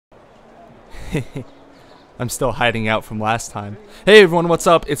I'm still hiding out from last time. Hey everyone, what's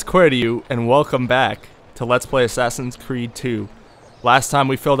up? It's Qwertyu, and welcome back to Let's Play Assassin's Creed 2. Last time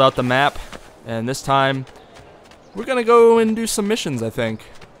we filled out the map, and this time we're gonna go and do some missions, I think.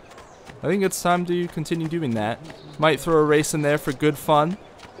 I think it's time to continue doing that. Might throw a race in there for good fun,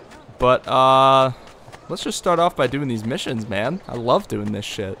 but let's just start off by doing these missions, man. I love doing this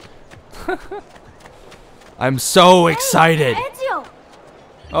shit. I'm so excited!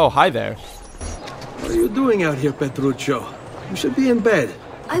 Oh, hi there. What are you doing out here, Petruccio? You should be in bed.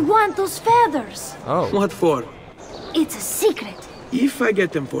 I want those feathers. Oh. What for? It's a secret. If I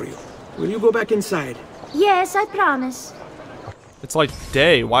get them for you, will you go back inside? Yes, I promise. It's like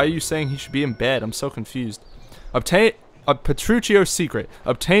day. Why are you saying he should be in bed? I'm so confused. Obtain a Petruccio's secret.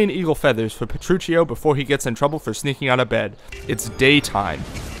 Obtain eagle feathers for Petruccio before he gets in trouble for sneaking out of bed. It's daytime.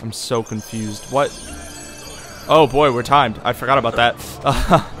 I'm so confused. What? Oh boy, we're timed. I forgot about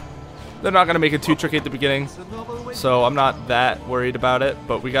that. They're not gonna make it too tricky at the beginning, so I'm not that worried about it.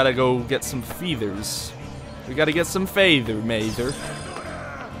 But we gotta go get some feathers. We gotta get some mather.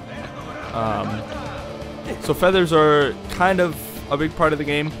 So feathers are kind of a big part of the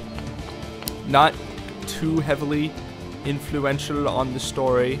game. Not too heavily influential on the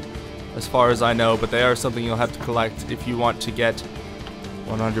story, as far as I know, but they are something you'll have to collect if you want to get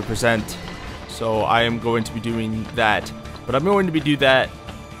 100%. So I am going to be doing that, but I'm going to be doing that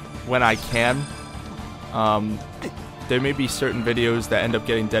when I can. There may be certain videos that end up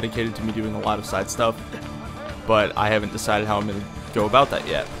getting dedicated to me doing a lot of side stuff, but I haven't decided how I'm going to go about that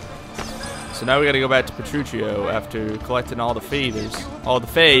yet. So now we got to go back to Petruccio after collecting all the feathers. All the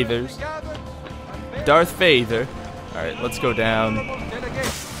feathers. Darth Vader. Alright, let's go down.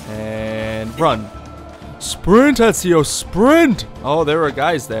 And run. Sprint, Ezio, sprint! Oh, there are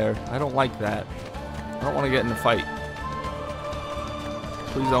guys there. I don't like that. I don't want to get in a fight.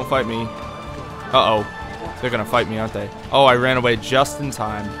 Please don't fight me. Uh-oh. They're going to fight me, aren't they? Oh, I ran away just in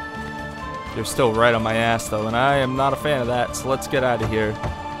time. They're still right on my ass, though, and I am not a fan of that, so let's get out of here.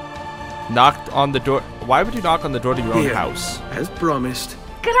 Knocked on the door. Why would you knock on the door to your own house? As promised.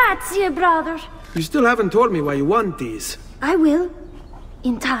 Grazie, brother. You still haven't told me why you want these. I will.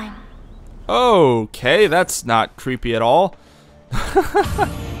 In time. Okay, that's not creepy at all.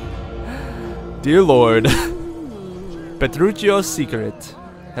 Dear Lord. Petruccio's secret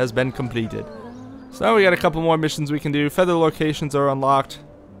has been completed. So now we got a couple more missions we can do. Feather locations are unlocked.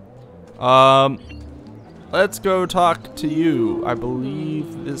 Let's go talk to you. I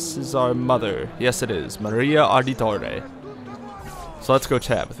believe this is our mother. Yes, it is. Maria Auditore. So let's go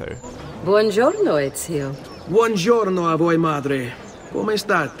chat with her. Buongiorno, Ezio. Buongiorno a voi, madre. Come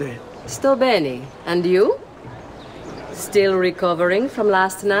state? Sto bene. And you? Still recovering from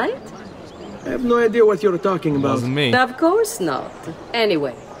last night? I have no idea what you're talking about. Wasn't me. Of course not.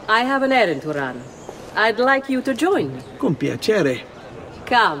 Anyway, I have an errand to run. I'd like you to join me. Con piacere.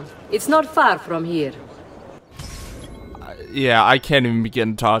 Come, it's not far from here. Yeah, I can't even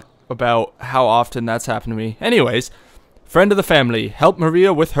begin to talk about how often that's happened to me. Anyways, friend of the family, help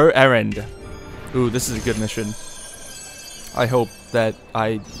Maria with her errand. Ooh, this is a good mission. I hope that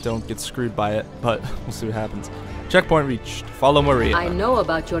I don't get screwed by it, but we'll see what happens. Checkpoint reached. Follow Maria. I know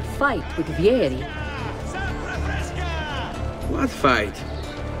about your fight with Vieri. What fight?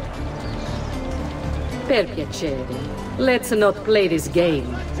 Per piacere. Let's not play this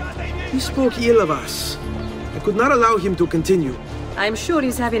game. He spoke ill of us. I could not allow him to continue. I'm sure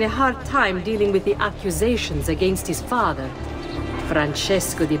he's having a hard time dealing with the accusations against his father.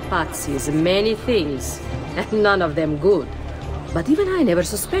 Francesco di Pazzi is many things, and none of them good. But even I never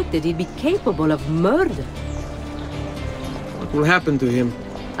suspected he'd be capable of murder. What will happen to him?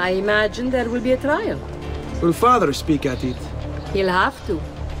 I imagine there will be a trial. Will father speak at it? He'll have to.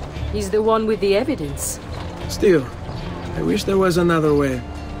 He's the one with the evidence. Still, I wish there was another way.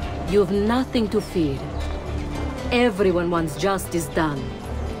 You've nothing to fear. Everyone wants justice done.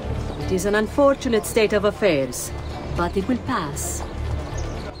 It is an unfortunate state of affairs, but it will pass.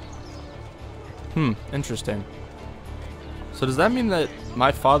 Interesting. So does that mean that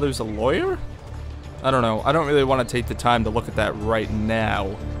my father's a lawyer? I don't know. I don't really want to take the time to look at that right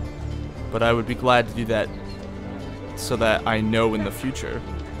now. But I would be glad to do that so that I know in the future.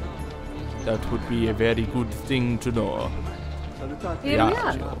 That would be a very good thing to know. Here we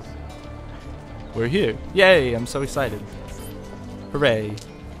are. Jill. We're here. Yay, I'm so excited. Hooray.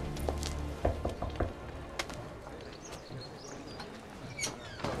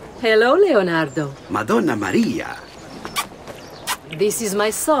 Hello, Leonardo. Madonna Maria. This is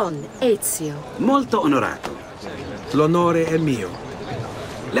my son, Ezio. Molto onorato. L'onore è mio.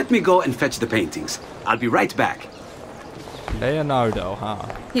 Let me go and fetch the paintings. I'll be right back. Leonardo, huh?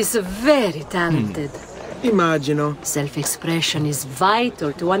 He's very talented. Immagino. Self-expression is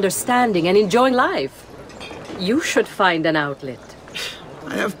vital to understanding and enjoying life. You should find an outlet.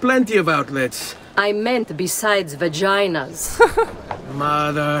 I have plenty of outlets. I meant besides vaginas.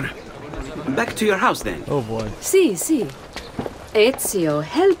 Mother. Back to your house then. Oh boy. Si. Ezio,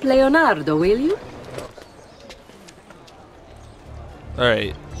 help Leonardo, will you?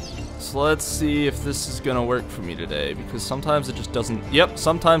 Alright. So let's see if this is gonna work for me today, because sometimes it just doesn't. Yep,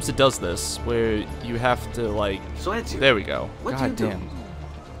 sometimes it does this, where you have to, like. So Ezio, There we go. what do you God do? damn.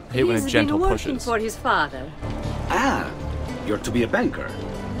 I hate when a He's gentle been working pushes. for his father. Ah, you're to be a banker.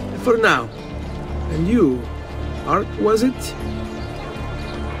 For now. And you? Art, was it?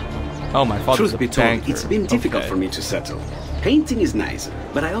 Oh, my father's Truth a be told, banker. it's been difficult Okay. for me to settle. Painting is nice,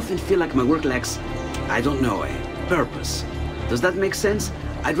 but I often feel like my work lacks, I don't know, a purpose. Does that make sense?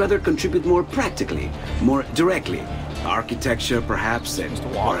 I'd rather contribute more practically, more directly. Architecture, perhaps, and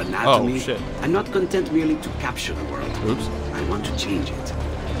walk. or anatomy. Oh, shit. I'm not content merely to capture the world. Oops. I want to change it.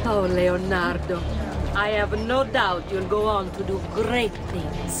 Oh, Leonardo. I have no doubt you'll go on to do great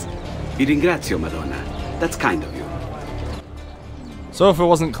things. Vi ringrazio, Madonna. That's kind of you. So if it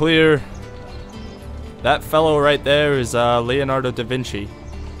wasn't clear, that fellow right there is Leonardo da Vinci,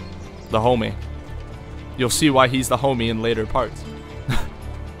 the homie. You'll see why he's the homie in later parts.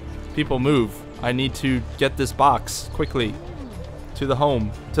 People move. I need to get this box quickly to the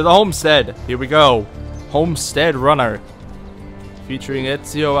home. To the homestead. Here we go. Homestead Runner. Featuring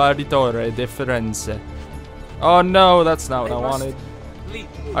Ezio Auditore di Firenze. Oh no, that's not what I wanted.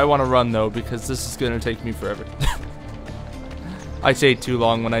 I want to run though, because this is going to take me forever. I say too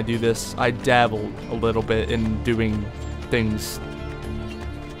long when I do this. I dabble a little bit in doing things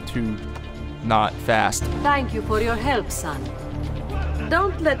too not fast. Thank you for your help, son.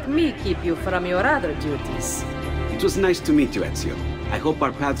 Don't let me keep you from your other duties. It was nice to meet you, Ezio. I hope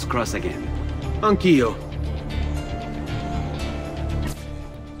our paths cross again. Anch'io.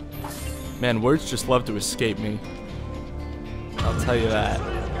 Man, words just love to escape me. I'll tell you that.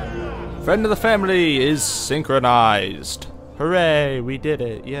 Friend of the family is synchronized. Hooray, we did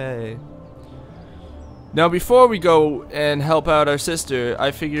it. Yay. Now, before we go and help out our sister,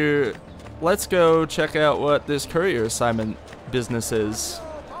 I figure let's go check out what this courier assignment business is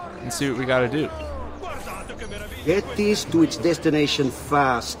and see what we gotta do. Get this to its destination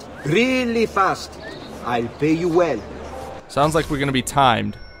fast. Really fast. I'll pay you well. Sounds like we're gonna be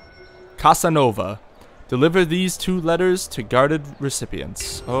timed. Casanova. Deliver these 2 letters to guarded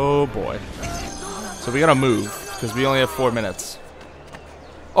recipients. Oh boy. So we gotta move, because we only have 4 minutes.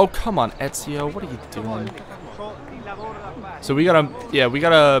 Oh, come on, Ezio. What are you doing? So we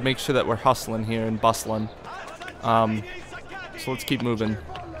gotta make sure that we're hustling here and bustling. So let's keep moving.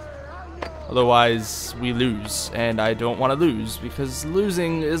 Otherwise, we lose. And I don't want to lose, because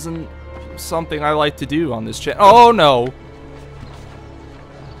losing isn't something I like to do on this channel. Oh, no!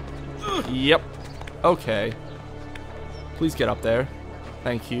 Yep. Okay. Please get up there.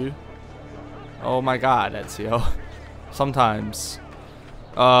 Thank you. Oh my god, Ezio. Sometimes.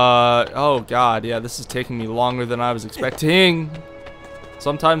 Oh god, yeah, this is taking me longer than I was expecting.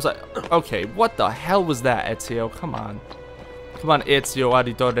 Sometimes okay, what the hell was that, Ezio? Come on. Come on, Ezio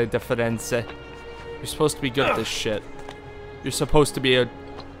Auditore di Firenze. You're supposed to be good at this shit. You're supposed to be a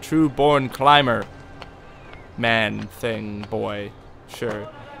true-born climber. Man, thing, boy. Sure.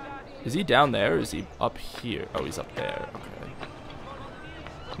 Is he down there or is he up here? Oh, he's up there. Okay.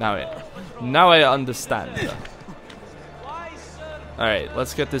 Now I understand. Alright,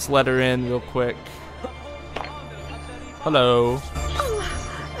 let's get this letter in real quick. Hello.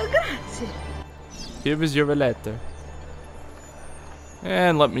 Here is your letter.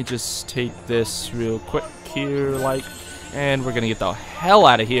 And let me just take this real quick here, like, and we're gonna get the hell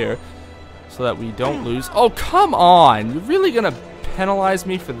out of here so that we don't lose. Oh, come on! You're really gonna penalize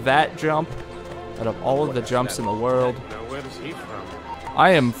me for that jump out of all of the jumps in the world?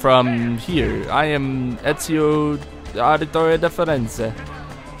 I am from here. I am Ezio Auditore di Firenze.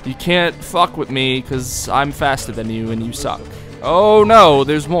 You can't fuck with me because I'm faster than you and you suck. Oh no,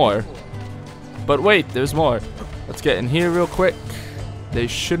 there's more. But wait, there's more. Let's get in here real quick. They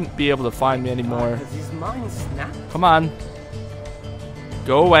shouldn't be able to find me anymore. Come on.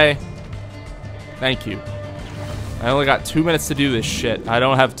 Go away. Thank you. I only got 2 minutes to do this shit. I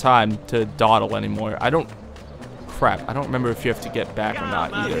don't have time to dawdle anymore. Crap, I don't remember if you have to get back or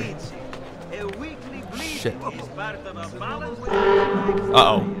not either. Shit.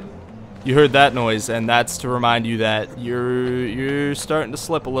 Uh-oh. You heard that noise, and that's to remind you that you're starting to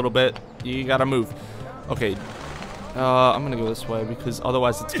slip a little bit. You gotta move. Okay. I'm gonna go this way, because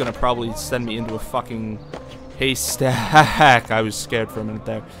otherwise it's gonna probably send me into a fucking haystack. I was scared for a minute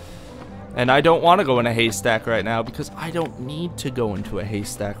there. And I don't want to go in a haystack right now because I don't need to go into a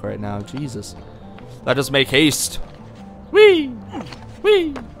haystack right now. Jesus. Let us make haste. Whee!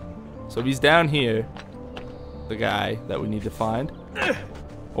 Whee! So he's down here. The guy that we need to find.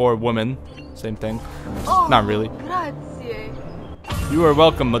 Or woman. Same thing. Not really. Grazie. You are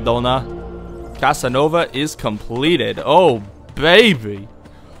welcome, Madonna. Casanova is completed. Oh, baby.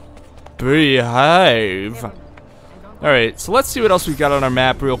 Behave. Alright, so let's see what else we got on our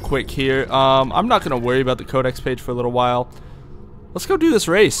map real quick here. I'm not going to worry about the codex page for a little while. Let's go do this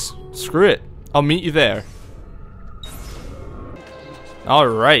race. Screw it. I'll meet you there.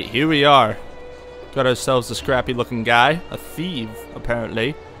 Alright, here we are. Got ourselves a scrappy looking guy. A thief,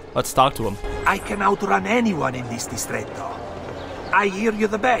 apparently. Let's talk to him. I can outrun anyone in this distretto. I hear you're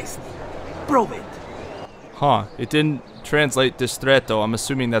the best. Prove it. Huh, it didn't translate distretto. I'm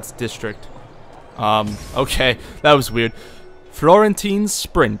assuming that's district. Okay, that was weird. Florentine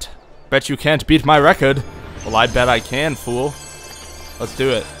sprint. Bet you can't beat my record. Well, I bet I can, fool. Let's do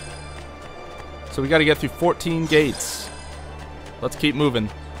it. So we gotta get through 14 gates. Let's keep moving.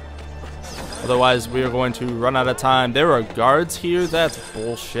 Otherwise, we are going to run out of time. There are guards here? That's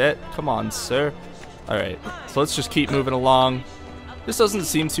bullshit. Come on, sir. Alright, so let's just keep moving along. This doesn't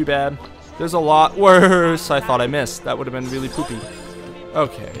seem too bad. There's a lot worse I thought I missed. That would have been really poopy.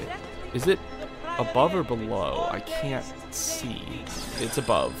 Okay. Is it above or below? I can't see. It's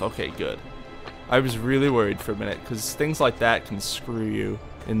above. Okay, good. I was really worried for a minute because things like that can screw you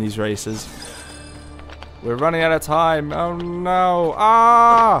in these races. We're running out of time. Oh no.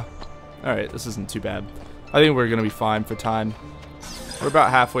 Ah! Alright, this isn't too bad. I think we're going to be fine for time. We're about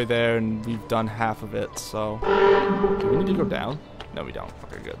halfway there and we've done half of it, so... Do we need to go down? No, we don't.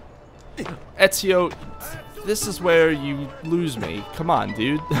 Okay, good. Ezio, this is where you lose me. Come on,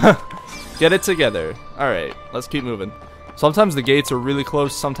 dude. Get it together. Alright, let's keep moving. Sometimes the gates are really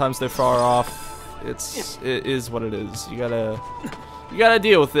close, sometimes they're far off. It is what it is. You gotta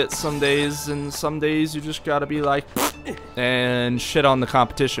deal with it some days, and some days you just gotta be like and shit on the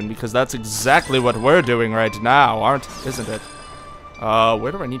competition, because that's exactly what we're doing right now, isn't it?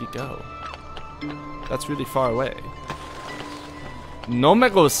 Where do I need to go? That's really far away. No me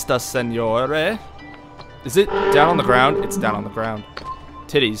gusta, senore. Is it down on the ground? It's down on the ground.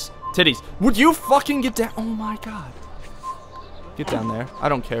 Titties. Titties. Would you fucking get down? Oh my god. Get down there. I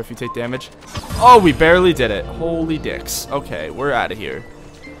don't care if you take damage. Oh, we barely did it. Holy dicks. Okay, we're out of here.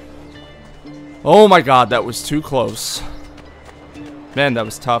 Oh my god, that was too close. Man, that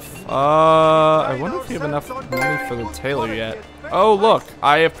was tough. I wonder if you have enough money for the tailor yet. Oh, look.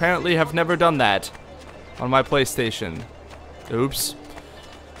 I apparently have never done that on my PlayStation. Oops.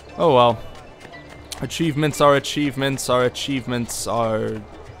 Oh well. Achievements are achievements are achievements are...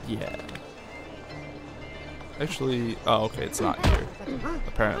 yeah. Actually... oh, okay, it's not here.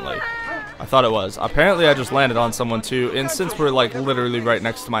 Apparently. I thought it was. Apparently I just landed on someone too, and since we're like literally right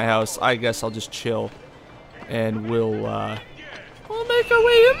next to my house, I guess I'll just chill. And we'll make our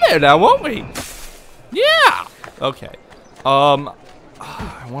way in there now, won't we? Yeah! Okay.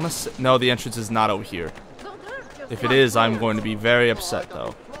 I wanna say... no, the entrance is not over here. If it is, I'm going to be very upset,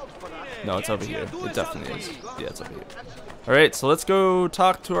 though. No, it's over here. It definitely is. Yeah, it's over here. Alright, so let's go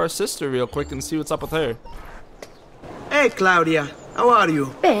talk to our sister real quick and see what's up with her. Hey, Claudia. How are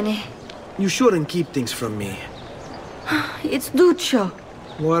you? Bene. You shouldn't keep things from me. It's Duccio.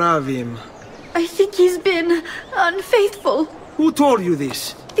 What of him? I think he's been unfaithful. Who told you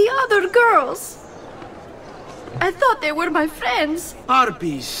this? The other girls. I thought they were my friends.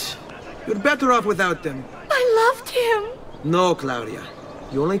 Harpies. You're better off without them. I loved him. No, Claudia.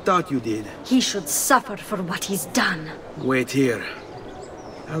 You only thought you did. He should suffer for what he's done. Wait here.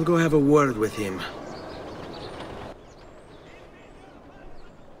 I'll go have a word with him.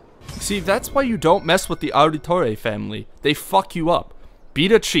 See, that's why you don't mess with the Auditore family. They fuck you up.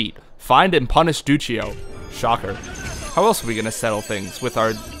 Beat a cheat. Find and punish Duccio. Shocker. How else are we gonna settle things? With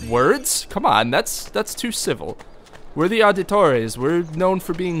our words? Come on, that's too civil. We're the Auditores. We're known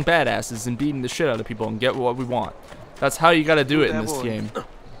for being badasses and beating the shit out of people and get what we want. That's how you gotta do it in this game.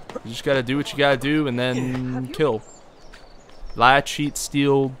 You just gotta do what you gotta do and then kill. Lie, cheat,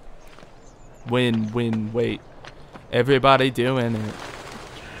 steal, win, wait. Everybody doing it.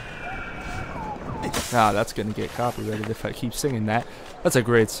 Ah, that's gonna get copyrighted if I keep singing that. That's a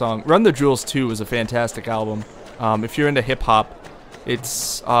great song. Run the Jewels 2 is a fantastic album. If you're into hip-hop,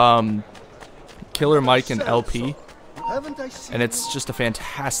 it's Killer Mike and LP. And it's just a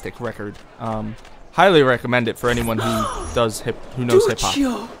fantastic record. Highly recommend it for anyone who knows hip-hop.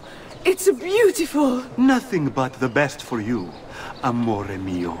 Duccio, it's beautiful. Nothing but the best for you, amore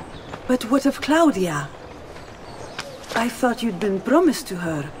mio. But what of Claudia? I thought you'd been promised to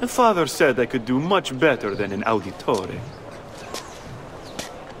her. My father said I could do much better than an Auditore.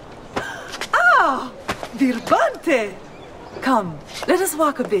 Ah! Birbante! Come, let us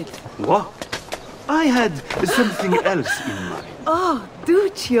walk a bit. What? I had something else in mind. Oh,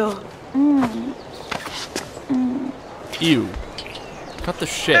 Duccio. Ew. Cut the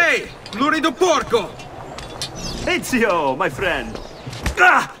shit. Hey! Lurido porco! Ezio, my friend.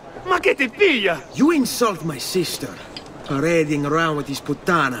 Ah! Ma che ti piglia? You insult my sister. Parading around with his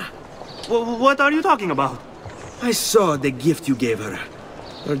puttana. What are you talking about? I saw the gift you gave her.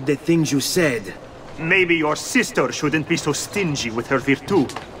 Or the things you said. Maybe your sister shouldn't be so stingy with her virtù.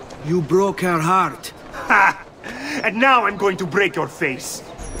 You broke her heart. Ha! And now I'm going to break your face.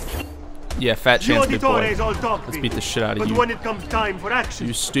 Yeah, fat chance, big boy. All talk Let's beat the shit out of but you. when it comes time for action,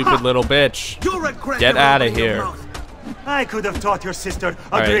 You stupid little bitch. You'll regret Get never out of opening your here. mouth. I could have taught your sister a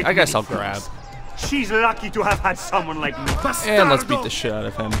Alright, great I guess many I'll grab. things. She's lucky to have had someone like me. And let's beat the shit out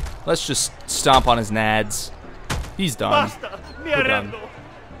of him. Let's just stomp on his nads. He's done. Basta, mi We're done. arrendo.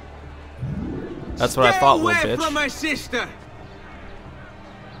 That's what I thought, Stay little away from bitch. my sister.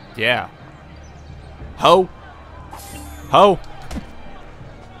 Yeah. Ho. Ho.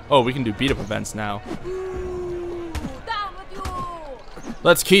 Oh, we can do beat-up events now.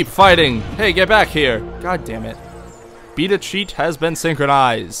 Let's keep fighting. Hey, get back here. God damn it. Beta cheat has been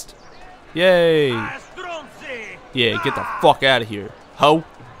synchronized. Yay. Yeah, get the fuck out of here. Ho.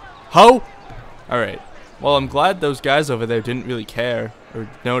 Ho. Alright. Well, I'm glad those guys over there didn't really care or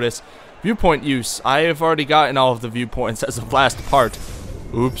notice. Viewpoint use. I have already gotten all of the viewpoints as of last part.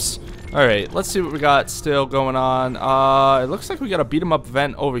 Oops. Alright, let's see what we got still going on. It looks like we got a beat 'em up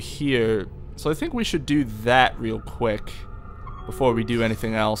event over here. So I think we should do that real quick before we do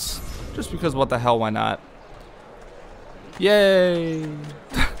anything else. Just because what the hell, why not? Yay!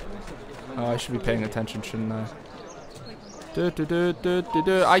 Oh, I should be paying attention, shouldn't I?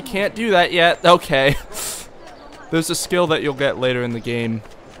 I can't do that yet. Okay. There's a skill that you'll get later in the game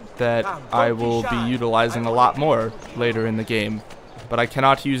that I will be utilizing a lot more later in the game. But I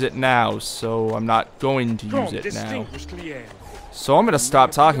cannot use it now, so I'm not going to use it now. So I'm going to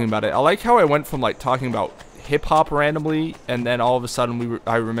stop talking about it. I like how I went from like talking about hip-hop randomly, and then all of a sudden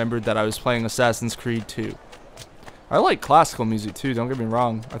I remembered that I was playing Assassin's Creed 2. I like classical music too, don't get me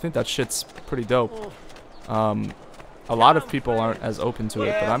wrong. I think that shit's pretty dope. A lot of people aren't as open to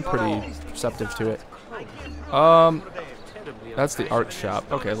it, but I'm pretty receptive to it. That's the art shop.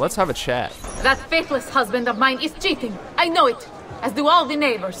 Okay, let's have a chat. That faithless husband of mine is cheating. I know it, as do all the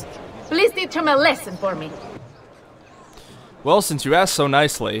neighbors. Please teach him a lesson for me. Well, since you asked so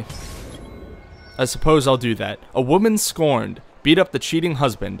nicely, I suppose I'll do that. A woman scorned. Beat up the cheating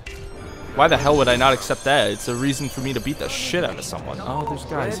husband. Why the hell would I not accept that? It's a reason for me to beat the shit out of someone. Oh, there's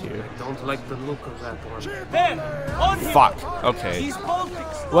guys here. Don't like the look of that one. Fuck. Okay.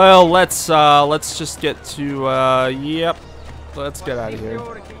 Well, let's just get to, yep. Let's get out of here.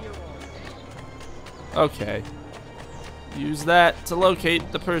 Okay. Use that to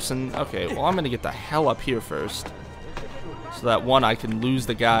locate the person. Okay, well, I'm gonna get the hell up here first. So that one, I can lose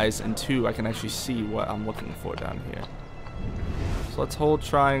the guys, and two, I can actually see what I'm looking for down here. So let's hold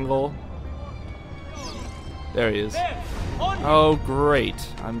triangle. There he is. Oh, great.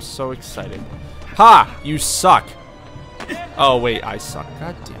 I'm so excited. Ha! You suck. Oh, wait, I suck.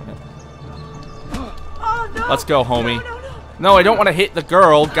 God damn it. Let's go, homie. No, I don't want to hit the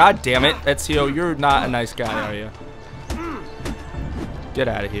girl. God damn it. Ezio, you're not a nice guy, are you? Get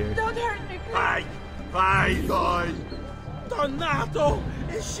out of here. Don't hurt me, please. Vai, Donato!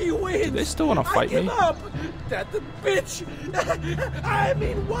 She wins! Do they still want to fight me? Up. That bitch! I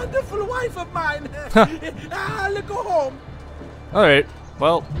mean, wonderful wife of mine! I'll go home! Alright.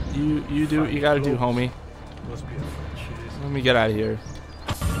 Well, you do what you gotta do, homie. Let me get out of here.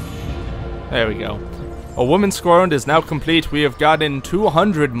 There we go. A woman scorned is now complete. We have gotten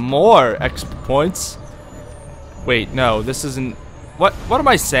 200 more exp points. Wait, no, this isn't... What am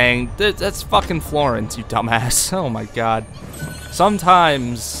I saying? That's fucking Florence, you dumbass. Oh my god.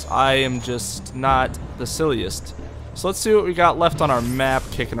 Sometimes I am just not the silliest. So let's see what we got left on our map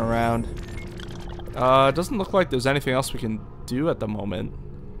kicking around. It doesn't look like there's anything else we can do at the moment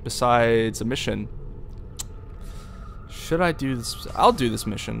besides a mission. Should I do this? I'll do this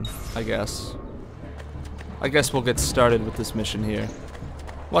mission, I guess. I guess we'll get started with this mission here.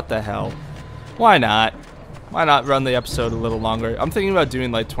 What the hell? Why not? Why not run the episode a little longer? I'm thinking about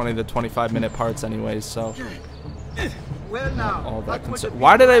doing like 20 to 25 minute parts anyways, so... all that concern.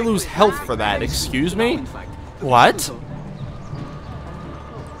 Why did I lose health for that? Excuse me? What?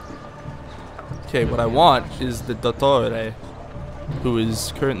 Okay, what I want is the Auditore, who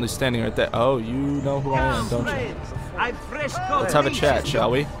is currently standing right there. Oh, you know who I am, don't you? Let's have a chat,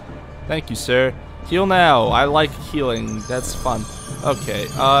 shall we? Thank you, sir. Heal now. I like healing. That's fun. Okay,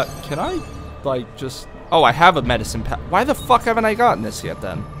 can I, like, just... Oh, I have a medicine pack. Why the fuck haven't I gotten this yet,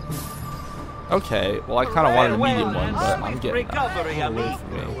 then? Okay, well, I kind of wanted a medium one, but I'm getting away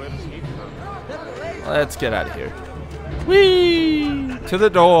from me. Let's get out of here. Whee! To the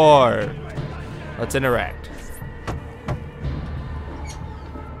door. Let's interact.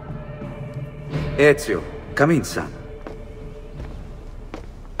 Ezio, come in, son.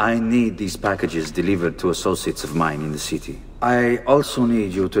 I need these packages delivered to associates of mine in the city. I also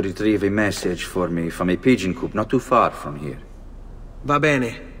need you to retrieve a message for me from a pigeon coop not too far from here. Va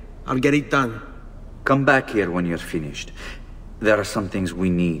bene. I'll get it done. Come back here when you're finished. There are some things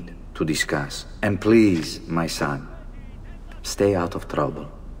we need to discuss. And please, my son, stay out of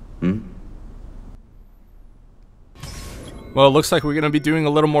trouble. Well, it looks like we're going to be doing a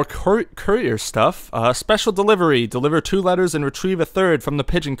little more courier stuff. Special delivery. Deliver 2 letters and retrieve a 3rd from the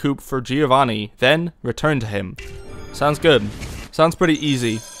pigeon coop for Giovanni. Then, return to him. Sounds good. Sounds pretty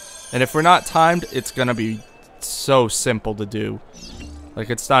easy. And if we're not timed, it's going to be so simple to do. Like,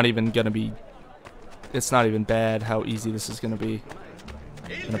 it's not even going to be... It's not even bad how easy this is going to be.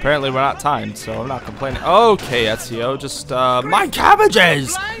 And apparently we're not timed, so I'm not complaining. Okay, Ezio, just, my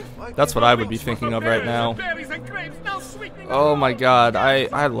cabbages! That's what I would be thinking of right now. Oh my god,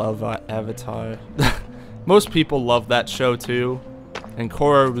 I love Avatar. Most people love that show too. And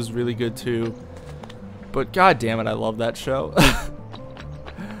Korra was really good too. But god damn it, I love that show.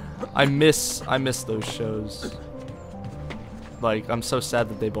 I miss those shows. Like, I'm so sad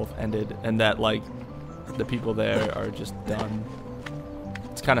that they both ended and that, like, the people there are just done.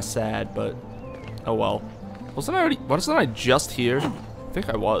 It's kind of sad, but oh well. Wasn't I just here? I think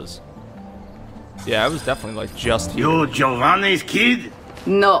I was. Yeah, I was definitely, like, just here. You Giovanni's kid?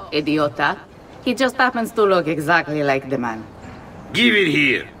 No, idiota. He just happens to look exactly like the man. Give it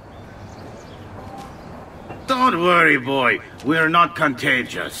here. Don't worry, boy. We're not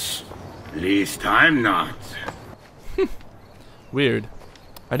contagious. Least I'm not. Weird.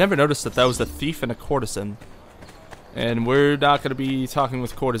 I never noticed that was a thief and a courtesan. And we're not going to be talking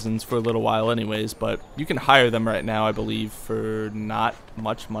with courtesans for a little while anyways, but you can hire them right now, I believe, for not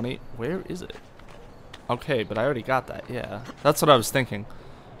much money. Where is it? Okay, but I already got that, yeah. That's what I was thinking.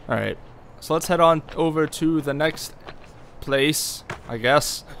 Alright, so let's head on over to the next place, I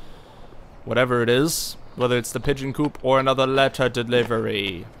guess. Whatever it is. Whether it's the pigeon coop or another letter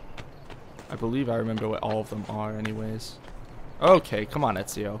delivery. I believe I remember what all of them are anyways. Okay, come on,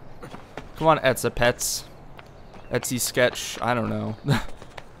 Ezio. Come on, Etsy Sketch, I don't know.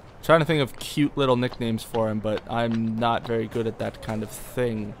 Trying to think of cute little nicknames for him, but I'm not very good at that kind of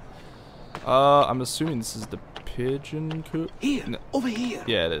thing. I'm assuming this is the pigeon coop? Here, no. Over here.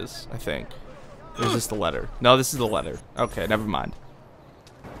 Yeah, it is, I think. Or is this the letter? No, this is the letter. Okay, never mind.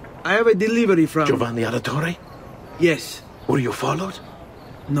 I have a delivery from... Giovanni Auditore? Yes. Were you followed?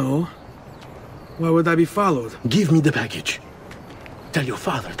 No. Why would I be followed? Give me the package. Tell your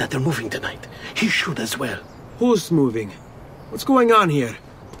father that they're moving tonight. He should as well. Who's moving? What's going on here?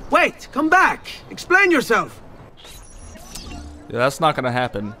 Wait! Come back! Explain yourself! Yeah, that's not gonna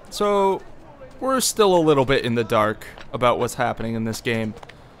happen. So, we're still a little bit in the dark about what's happening in this game.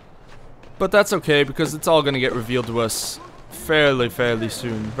 But that's okay, because it's all gonna get revealed to us fairly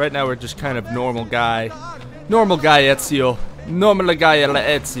soon. Right now we're just kind of normal guy. Normal guy Ezio. Normal guy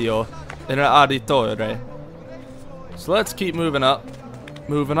Ezio. In an Auditore. So let's keep moving up.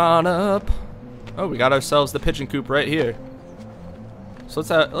 Moving on up. Oh, we got ourselves the pigeon coop right here. So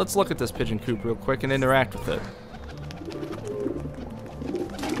let's look at this pigeon coop real quick and interact with it.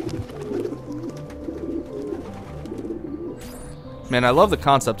 Man, I love the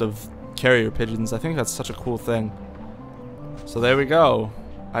concept of carrier pigeons. I think that's such a cool thing. So there we go.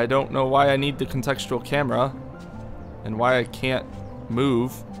 I don't know why I need the contextual camera and why I can't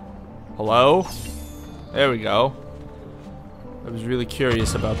move. Hello? There we go. I was really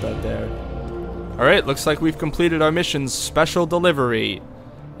curious about that there. Alright, looks like we've completed our mission's special delivery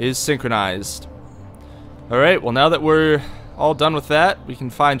is synchronized. Alright, well now that we're all done with that, we can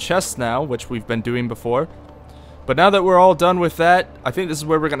find chests now, which we've been doing before. But now that we're all done with that, I think this is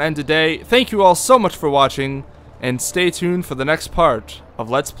where we're going to end today. Thank you all so much for watching, and stay tuned for the next part of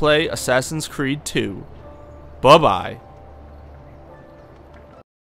Let's Play Assassin's Creed 2. Bye-bye.